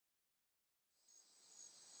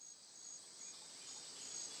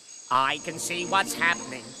I can see what's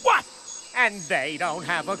happening. What? And they don't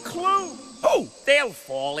have a clue. Who? They'll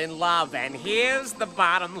fall in love, and here's the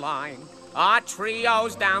bottom line. Our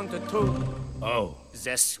trio's down to 2. Oh.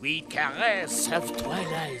 The sweet caress of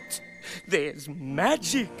twilight. There's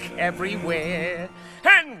magic everywhere.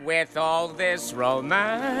 And with all this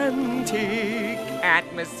romantic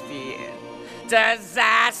atmosphere,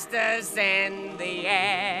 disasters in the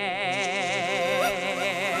air.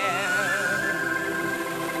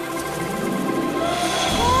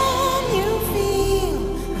 Can you feel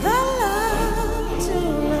the love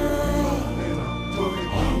tonight?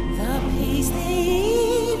 The peace the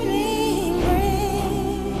evening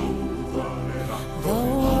brings. The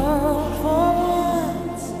world for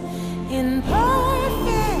once in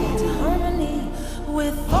perfect harmony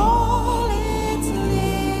with all its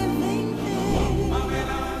living things.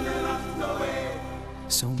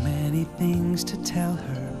 So many things to tell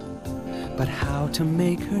her, but how to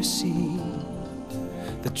make her see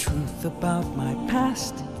the truth about my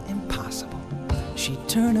past? Impossible. She'd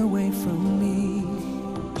turn away from me.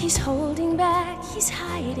 He's holding back, he's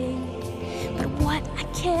hiding, but what I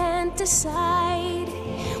can't decide.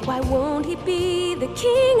 Why won't he be the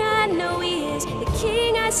king I know he is, the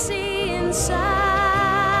king I see inside?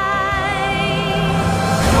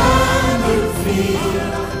 Can you feel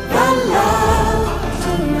the love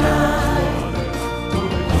tonight?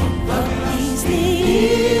 The peace the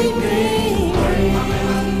evening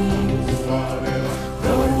brings.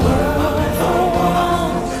 The world for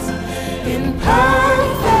once in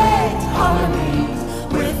perfect harmony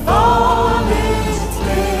with all its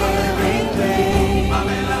living things.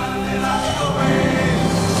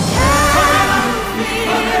 Can you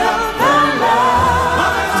feel the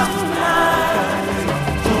love tonight?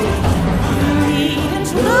 You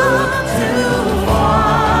needn't look too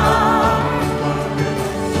far.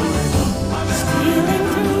 Stealing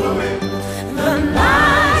through the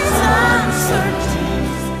night's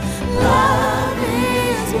uncertainties, love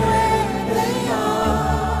is where they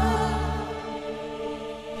are.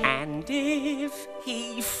 And if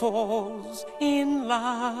he falls in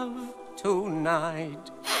love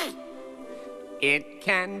tonight, it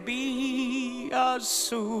can be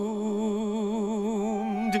assumed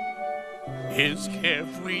His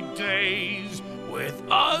carefree days with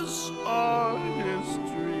us are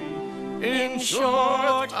history. in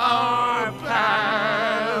short our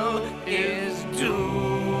past.